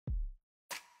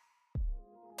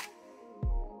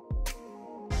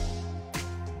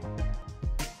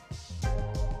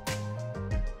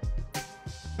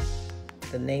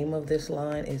The name of this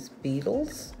line is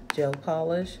Beetles Gel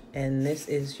Polish, and this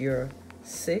is your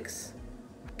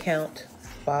 6-count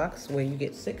box where you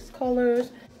get 6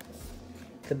 colors.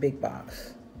 The big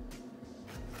box.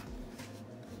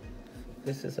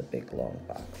 This is a big long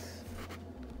box.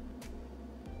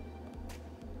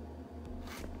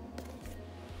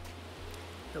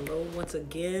 Hello once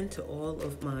again to all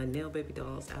of my nail baby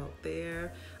dolls out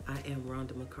there. I am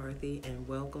Rhonda McCarthy and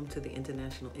welcome to the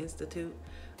International Institute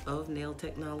of Nail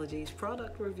Technology's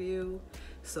product review.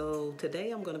 So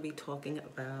today I'm going to be talking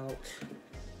about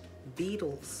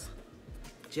Beetles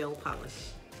gel polish.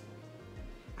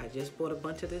 I just bought a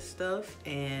bunch of this stuff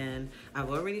and I've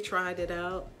already tried it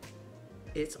out.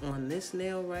 It's on this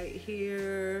nail right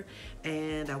here,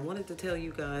 and I wanted to tell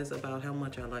you guys about how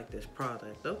much I like this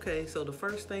product. Okay, so the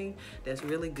first thing that's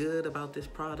really good about this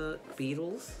product,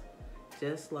 Beetles,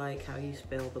 just like how you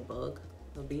spell the bug,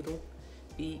 a beetle,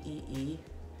 B-E-E-T-L-E-E-S.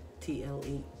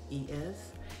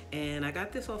 And I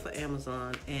got this off of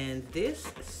Amazon, and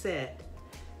this set,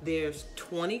 there's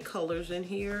 20 colors in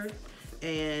here,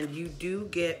 and you do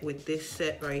get with this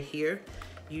set right here,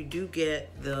 you do get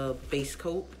the base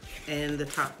coat and the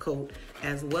top coat,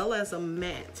 as well as a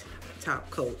matte top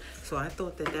coat. So I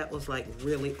thought that that was like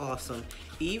really awesome.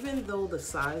 Even though the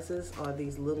sizes are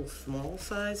these little small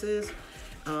sizes,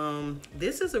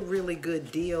 this is a really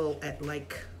good deal at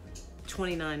like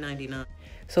 $29.99.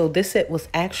 So this set was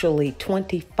actually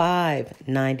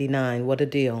 $25.99. What a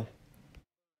deal.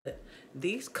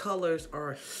 These colors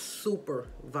are super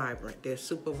vibrant. They're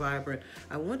super vibrant.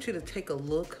 I want you to take a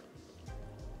look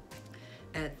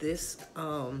at this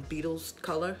Beetles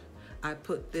color. I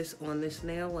put this on this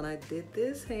nail when I did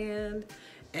this hand,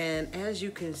 and as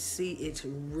you can see, it's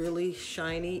really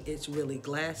shiny, it's really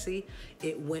glassy.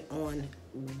 It went on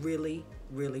really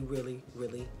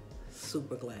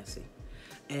super glassy,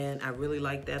 and I really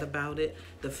like that about it.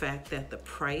 The fact that the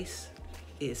price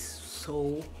is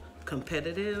so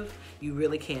competitive, you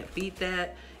really can't beat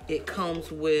that. It comes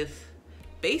with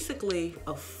basically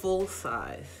a full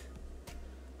size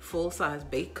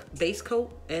base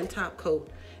coat and top coat,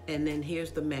 and then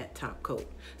here's the matte top coat.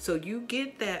 So you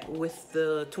get that with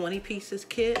the 20 pieces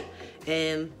kit,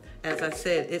 and as I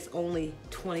said, it's only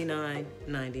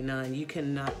 $29.99. You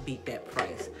cannot beat that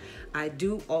price. I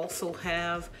do also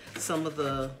have some of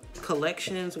the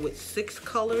collections with 6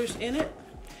 colors in it,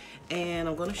 and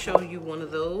I'm going to show you one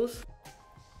of those.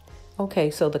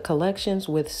 Okay, so the collections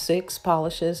with 6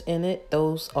 polishes in it,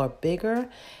 those are bigger,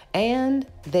 and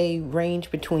they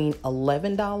range between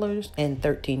 $11 and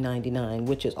 $13.99,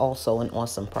 which is also an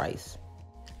awesome price.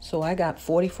 So I got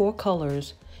 44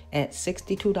 colors at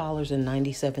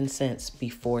 $62.97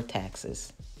 before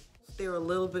taxes. They're a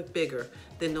little bit bigger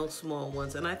than those small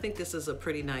ones, and I think this is a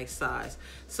pretty nice size.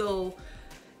 So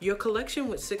your collection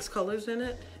with 6 colors in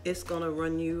it, it's gonna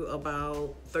run you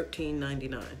about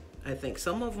 $13.99. I think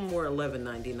some of them were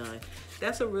 $11.99.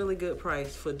 That's a really good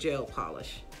price for gel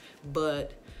polish.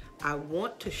 But I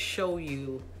want to show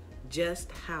you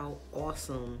just how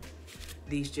awesome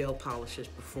these gel polishes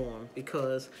perform,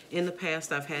 because in the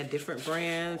past I've had different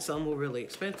brands. Some were really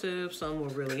expensive, some were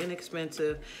really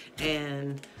inexpensive,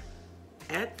 and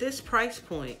at this price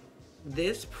point,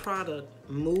 this product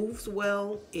moves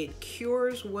well, it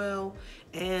cures well,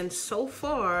 and so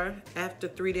far, after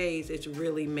 3 days, it's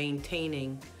really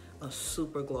maintaining a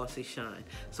super glossy shine.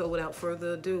 So without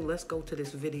further ado, let's go to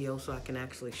this video so I can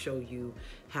actually show you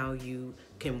how you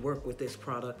can work with this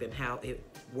product and how it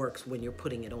works when you're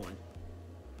putting it on.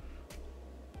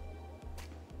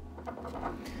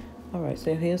 All right,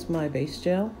 so here's my base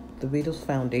gel, the Beetles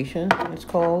Foundation it's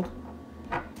called,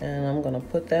 and I'm gonna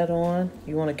put that on.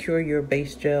 You wanna cure your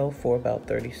base gel for about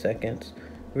 30 seconds,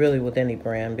 really with any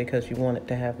brand, because you want it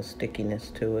to have a stickiness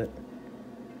to it.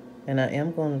 And I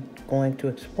am going to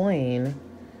explain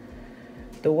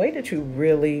the way that you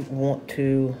really want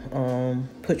to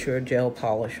put your gel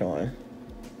polish on.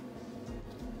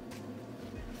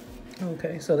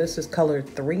 Okay, so this is color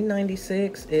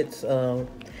 396. It's a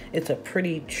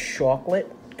pretty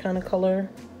chocolate kind of color,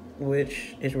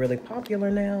 which is really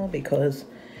popular now because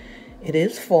it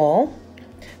is fall.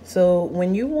 So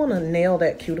when you want to nail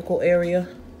that cuticle area,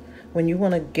 when you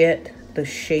want to get the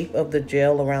shape of the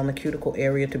gel around the cuticle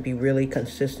area to be really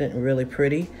consistent and really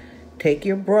pretty, take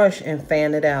your brush and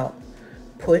fan it out.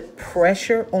 Put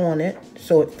pressure on it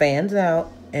so it fans out,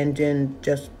 and then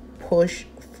just push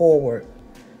forward.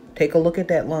 Take a look at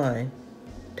that line.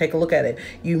 Take a look at it.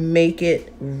 You make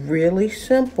it really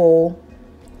simple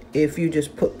if you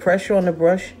just put pressure on the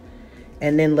brush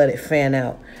and then let it fan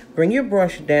out. Bring your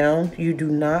brush down. You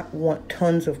do not want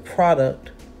tons of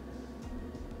product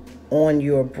on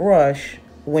your brush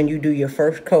when you do your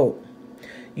first coat.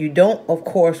 You don't, of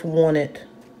course, want it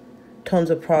tons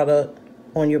of product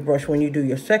on your brush when you do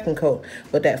your second coat,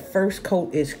 but that first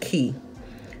coat is key.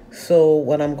 So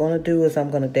what I'm going to do is I'm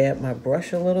going to dab my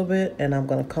brush a little bit, and I'm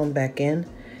going to come back in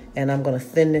and I'm going to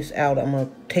thin this out. I'm going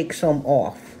to take some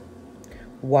off.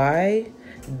 Why?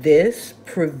 This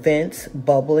prevents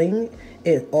bubbling.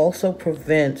 It also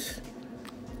prevents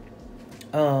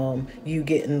you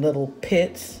getting little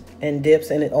pits and dips,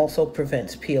 and it also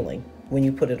prevents peeling when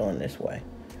you put it on this way.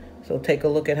 So take a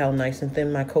look at how nice and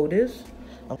thin my coat is.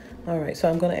 All right, so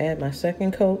I'm going to add my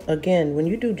second coat. Again, when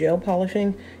you do gel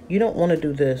polishing, you don't want to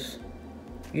do this.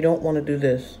 You don't want to do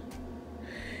this.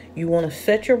 You want to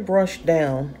set your brush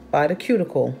down by the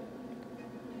cuticle,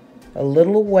 a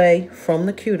little away from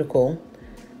the cuticle.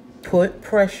 Put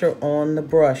pressure on the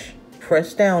brush.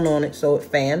 Press down on it so it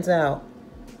fans out.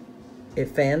 It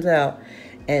fans out,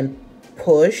 and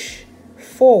push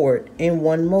forward in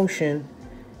one motion,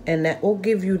 and that will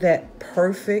give you that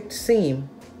perfect seam.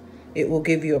 It will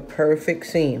give you a perfect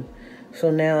seam.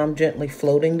 So now I'm gently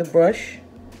floating the brush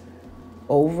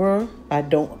over. I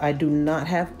do not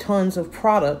have tons of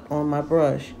product on my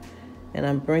brush, and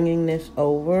I'm bringing this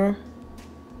over,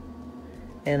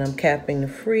 and I'm capping the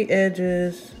free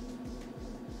edges.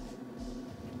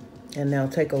 And now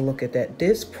take a look at that.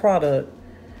 This product,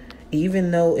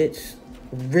 even though it's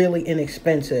really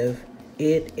inexpensive,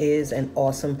 it is an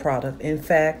awesome product. In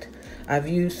fact, I've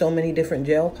used so many different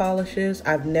gel polishes.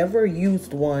 I've never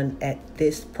used one at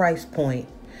this price point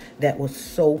that was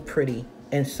so pretty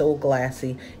and so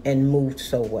glassy and moved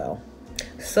so well.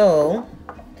 So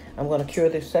I'm going to cure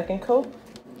this second coat.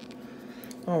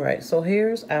 All right, so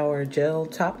here's our gel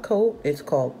top coat. It's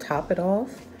called Top It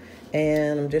Off.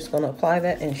 And I'm just going to apply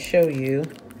that and show you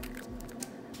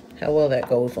how well that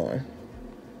goes on.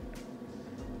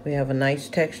 We have a nice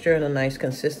texture and a nice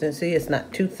consistency. It's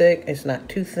not too thick, it's not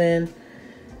too thin.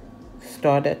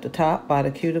 Start at the top by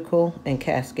the cuticle and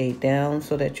cascade down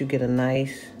so that you get a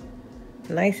nice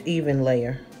even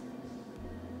layer.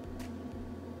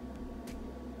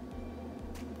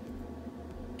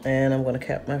 And I'm going to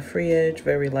cap my free edge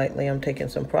very lightly. I'm taking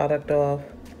some product off.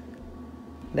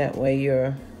 That way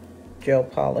your gel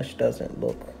polish doesn't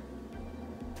look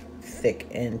thick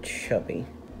and chubby.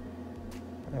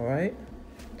 All right.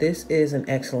 This is an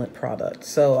excellent product.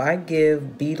 So I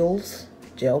give Beetles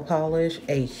gel polish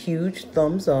a huge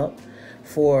thumbs up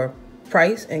for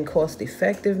price and cost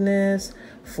effectiveness,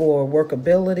 for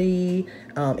workability.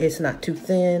 It's not too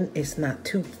thin, it's not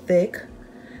too thick.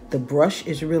 The brush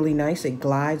is really nice. It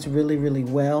glides really, really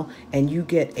well, and you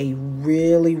get a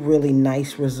really, really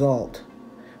nice result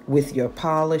with your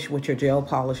polish, with your gel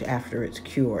polish after it's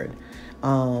cured.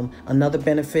 Another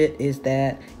benefit is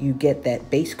that you get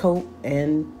that base coat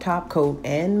and top coat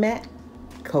and matte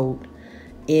coat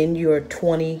in your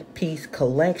 20-piece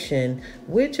collection,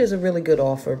 which is a really good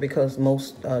offer because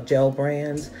most gel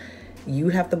brands, you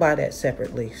have to buy that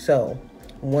separately. So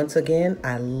once again,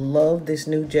 I love this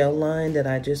new gel line that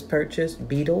I just purchased,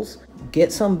 Beetles.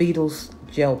 Get some Beetles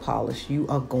gel polish. You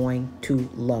are going to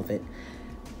love it.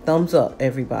 Thumbs up,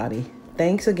 everybody.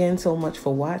 Thanks again so much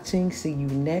for watching. See you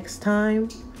next time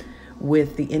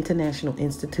with the International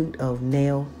Institute of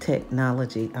Nail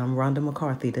Technology. I'm Rhonda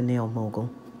McCarthy, the Nail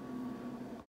Mogul.